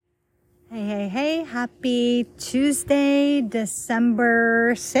Hey, happy Tuesday,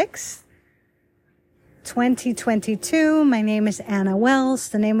 December 6th, 2022. My name is Anna Wells.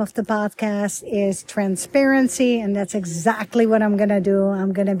 The name of the podcast is Transparency, and that's exactly what I'm going to do.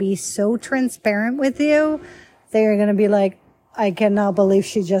 I'm going to be so transparent with you. They're going to be like, I cannot believe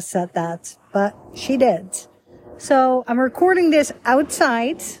she just said that, but she did. So I'm recording this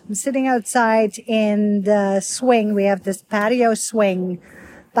outside. I'm sitting outside in the swing. We have this patio swing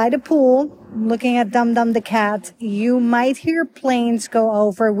by the pool, looking at Dum Dum the cat. You might hear planes go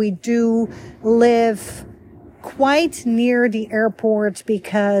over. We do live quite near the airport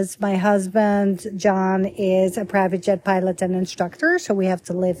because my husband, John, is a private jet pilot and instructor. So we have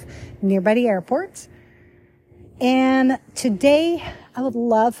to live nearby the airport. And today I would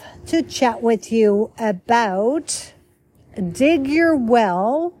love to chat with you about dig your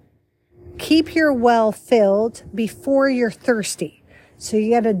well, keep your well filled before you're thirsty. So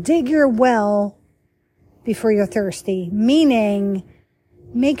you got to dig your well before you're thirsty, meaning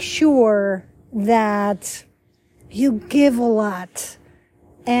make sure that you give a lot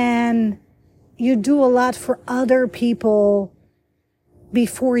and you do a lot for other people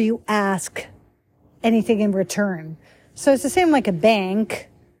before you ask anything in return. So it's the same like a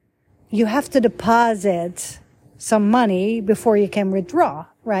bank. You have to deposit some money before you can withdraw,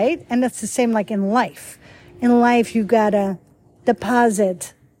 right? And that's the same like in life. In life, you gotta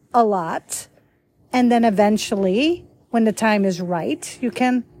deposit a lot, and then eventually, when the time is right, you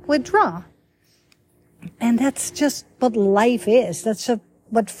can withdraw. And that's just what life is. That's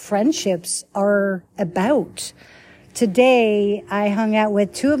what friendships are about. Today, I hung out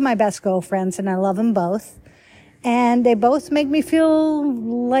with two of my best girlfriends, and I love them both. And they both make me feel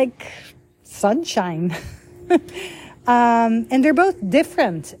like sunshine. And they're both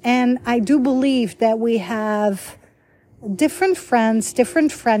different. And I do believe that we have different friends,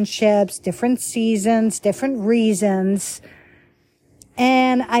 different friendships, different seasons, different reasons.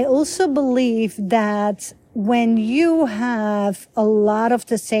 And I also believe that when you have a lot of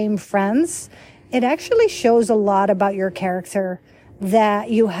the same friends, it actually shows a lot about your character, that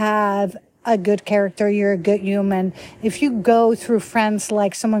you have a good character, you're a good human. If you go through friends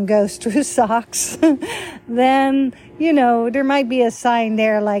like someone goes through socks, then, there might be a sign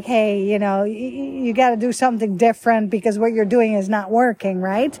there like, hey, you got to do something different because what you're doing is not working,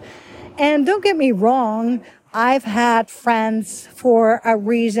 right? And don't get me wrong, I've had friends for a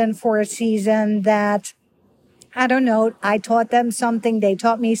reason, for a season that, I don't know, I taught them something, they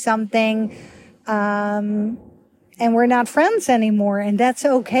taught me something, and we're not friends anymore. And that's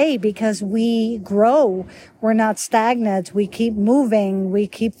okay because we grow. We're not stagnant. We keep moving. We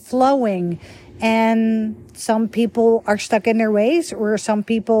keep flowing. And some people are stuck in their ways, or some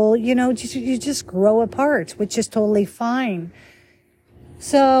people, you just grow apart, which is totally fine.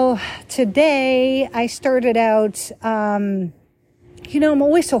 So today I started out, I'm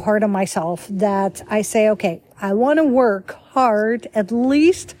always so hard on myself that I say, okay, I want to work hard at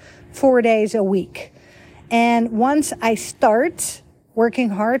least 4 days a week. And once I start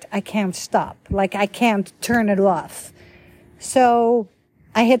working hard, I can't stop. Like I can't turn it off. So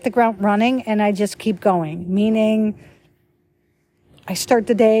I hit the ground running and I just keep going. Meaning I start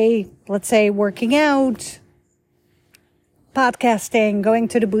the day, let's say working out, podcasting, going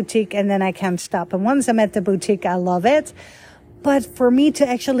to the boutique, and then I can't stop. And once I'm at the boutique, I love it. But for me to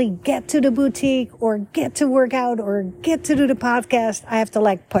actually get to the boutique or get to work out or get to do the podcast, I have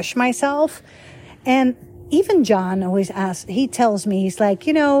to push myself. And even John always asks, he tells me, he's like,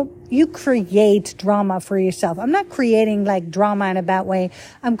 you create drama for yourself. I'm not creating drama in a bad way.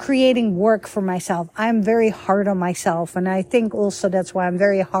 I'm creating work for myself. I'm very hard on myself. And I think also that's why I'm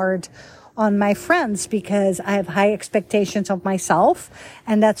very hard on my friends, because I have high expectations of myself.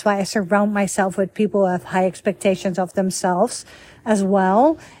 And that's why I surround myself with people who have high expectations of themselves as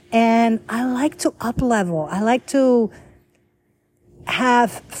well. And I like to up level. I like to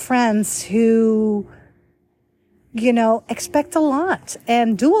have friends who expect a lot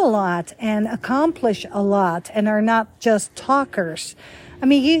and do a lot and accomplish a lot and are not just talkers. I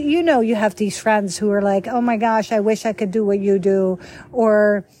mean, you have these friends who are like, oh my gosh, I wish I could do what you do,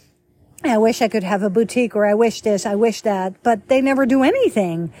 or I wish I could have a boutique, or I wish this, I wish that, but they never do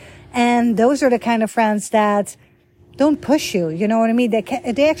anything. And those are the kind of friends that don't push you. You know what I mean?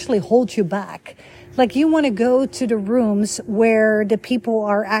 They actually hold you back. Like you want to go to the rooms where the people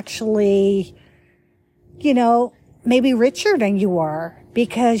are actually, maybe richer than you are,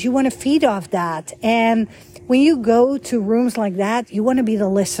 because you want to feed off that. And when you go to rooms like that, you want to be the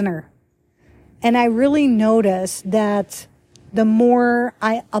listener. And I really notice that the more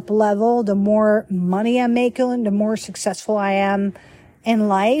I up level, the more money I'm making, the more successful I am, in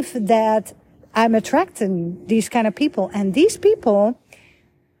life that I'm attracting these kind of people. And these people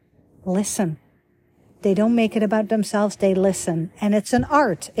listen. They don't make it about themselves. They listen. And it's an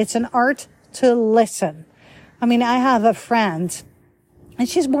art. It's an art to listen. I mean, I have a friend, and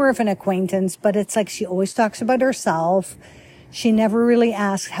she's more of an acquaintance, but it's like she always talks about herself. She never really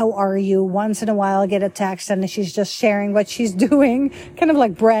asks, how are you? Once in a while I get a text and she's just sharing what she's doing, kind of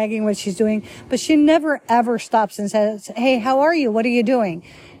like bragging what she's doing. But she never ever stops and says, hey, how are you? What are you doing?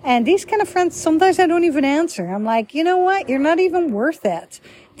 And these kind of friends, sometimes I don't even answer. I'm like, you know what? You're not even worth it.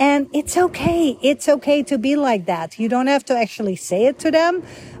 And it's okay. It's okay to be like that. You don't have to actually say it to them,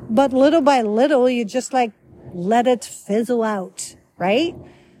 but little by little, you just like let it fizzle out, right?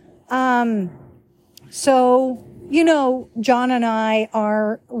 So, you know, John and I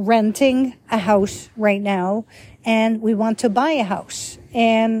are renting a house right now, and we want to buy a house.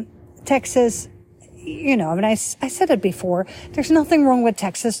 And Texas, you know, I mean, I said it before, there's nothing wrong with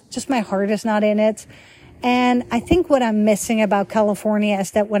Texas, just my heart is not in it. And I think what I'm missing about California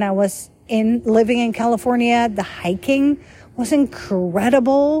is that when I was living in California, the hiking was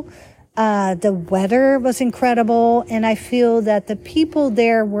incredible. The weather was incredible. And I feel that the people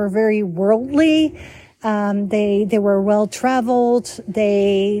there were very worldly. They were well traveled.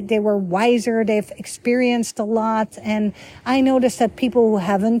 They were wiser. They've experienced a lot. And I noticed that people who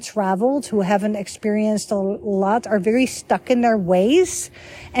haven't traveled, who haven't experienced a lot, are very stuck in their ways,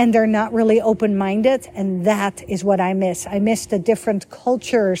 and they're not really open-minded. And that is what I miss. I miss the different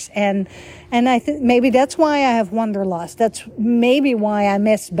cultures. And I think maybe that's why I have wanderlust. That's maybe why I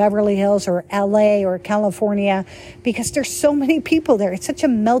miss Beverly Hills or LA or California, because there's so many people there. It's such a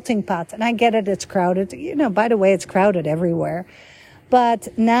melting pot. And I get it. It's crowded. You know, by the way, it's crowded everywhere.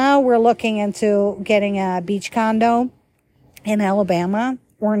 But now we're looking into getting a beach condo in Alabama,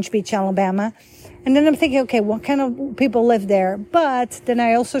 Orange Beach, Alabama. And then I'm thinking, okay, what kind of people live there? But then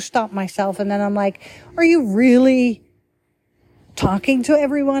I also stop myself, and then I'm like, are you really talking to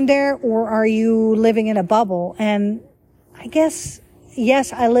everyone there, or are you living in a bubble? And I guess,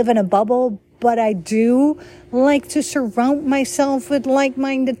 yes, I live in a bubble, but I do like to surround myself with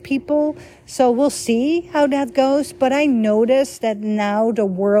like-minded people. So we'll see how that goes. But I noticed that now the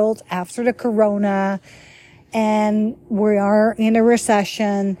world, after the corona, and we are in a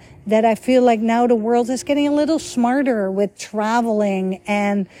recession, that I feel like now the world is getting a little smarter with traveling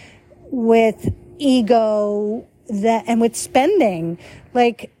and with ego and with spending.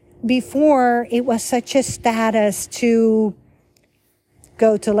 Like before, it was such a status to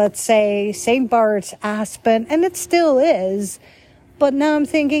go to, let's say, St. Bart's, Aspen, and it still is. But now I'm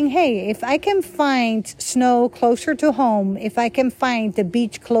thinking, hey, if I can find snow closer to home, if I can find the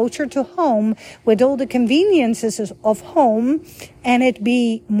beach closer to home with all the conveniences of home, and it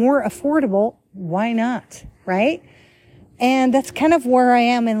be more affordable, why not, right? And that's kind of where I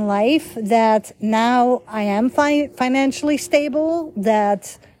am in life, that now I am financially stable,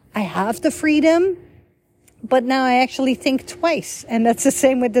 that I have the freedom. But now I actually think twice. And that's the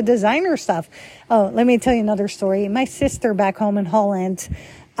same with the designer stuff. Oh, let me tell you another story. My sister back home in Holland,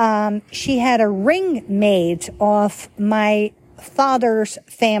 she had a ring made of my father's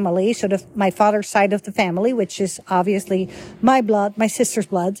family. So my father's side of the family, which is obviously my blood, my sister's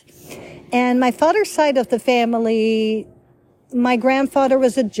blood. And my father's side of the family, my grandfather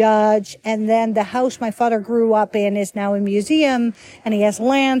was a judge, and then the house my father grew up in is now a museum, and he has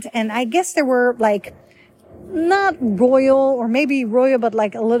land. And I guess there were like, not royal, or maybe royal, but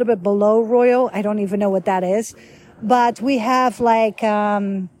like a little bit below royal. I don't even know what that is. But we have like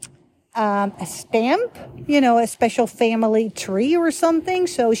a stamp, you know, a special family tree or something.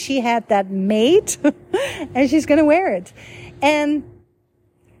 So she had that made and she's going to wear it. And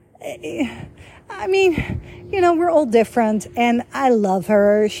I mean, you know, we're all different, and I love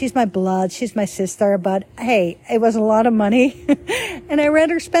her. She's my blood. She's my sister. But hey, it was a lot of money and I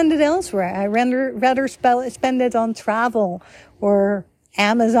rather spend it elsewhere. I rather spend it on travel or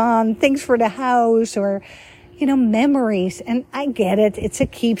Amazon, things for the house, or, you know, memories. And I get it. It's a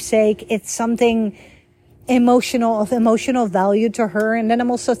keepsake. It's something of emotional value to her. And then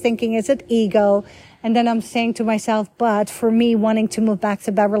I'm also thinking, is it ego? And then I'm saying to myself, but for me wanting to move back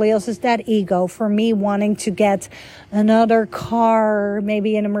to Beverly Hills, is that ego? For me wanting to get another car,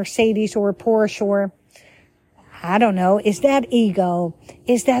 maybe in a Mercedes or a Porsche, or I don't know, is that ego?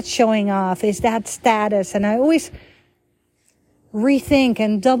 Is that showing off? Is that status? And I always rethink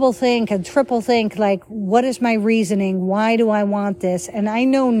and double think and triple think, like, what is my reasoning? Why do I want this? And I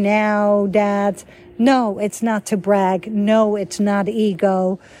know now that no, it's not to brag. No, it's not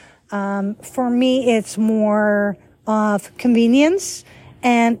ego. For me, it's more of convenience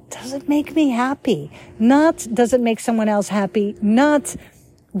And does it make me happy? Not does it make someone else happy? Not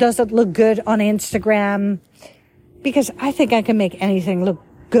does it look good on Instagram? Because I think I can make anything look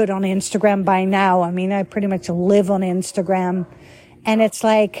good on Instagram by now. I mean, I pretty much live on Instagram. And it's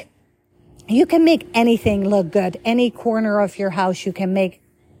like, you can make anything look good. Any corner of your house you can make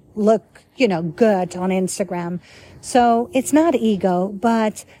look, good on Instagram. So it's not ego,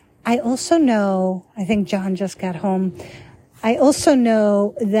 but I also know, I think John just got home. I also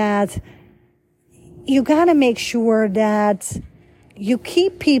know that you got to make sure that you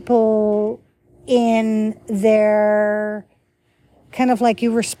keep people in their kind of like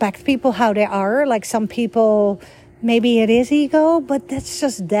you respect people how they are. Like some people, maybe it is ego, but that's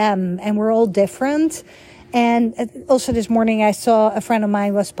just them and we're all different. And also this morning I saw a friend of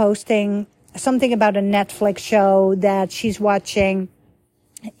mine was posting something about a Netflix show that she's watching.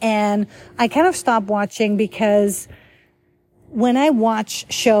 And I kind of stopped watching because when I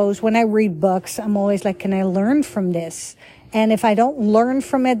watch shows, when I read books, I'm always like, can I learn from this? And if I don't learn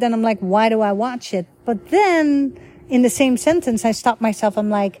from it, then I'm like, why do I watch it? But then in the same sentence, I stop myself. I'm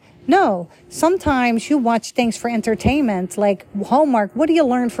like, no, sometimes you watch things for entertainment, like Hallmark. What do you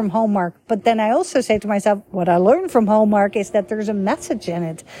learn from Hallmark? But then I also say to myself, what I learned from Hallmark is that there's a message in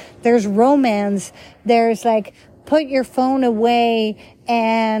it. There's romance. There's like, put your phone away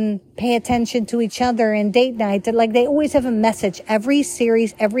and pay attention to each other and date night. Like they always have a message. Every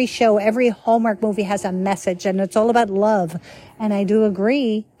series, every show, every Hallmark movie has a message and it's all about love. And I do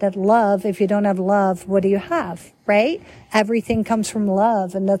agree that love, if you don't have love, what do you have, right? Everything comes from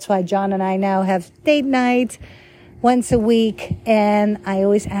love. And that's why John and I now have date night once a week. And I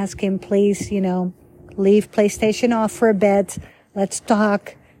always ask him, please, leave PlayStation off for a bit. Let's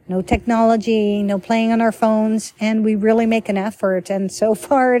talk. No technology, no playing on our phones, and we really make an effort. And so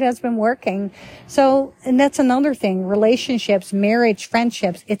far it has been working. So, and that's another thing. Relationships, marriage,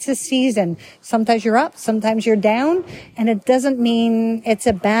 friendships, it's a season. Sometimes you're up, sometimes you're down, and it doesn't mean it's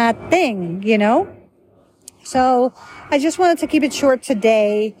a bad thing, So I just wanted to keep it short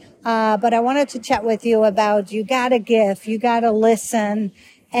today, but I wanted to chat with you about you gotta give, you gotta listen,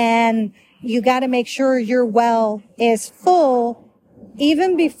 and you gotta make sure your well is full.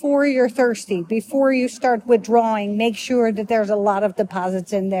 Even before you're thirsty, before you start withdrawing, make sure that there's a lot of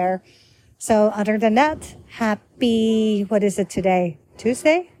deposits in there. So other than that, happy, what is it today?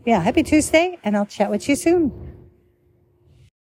 Tuesday? Yeah, happy Tuesday, and I'll chat with you soon.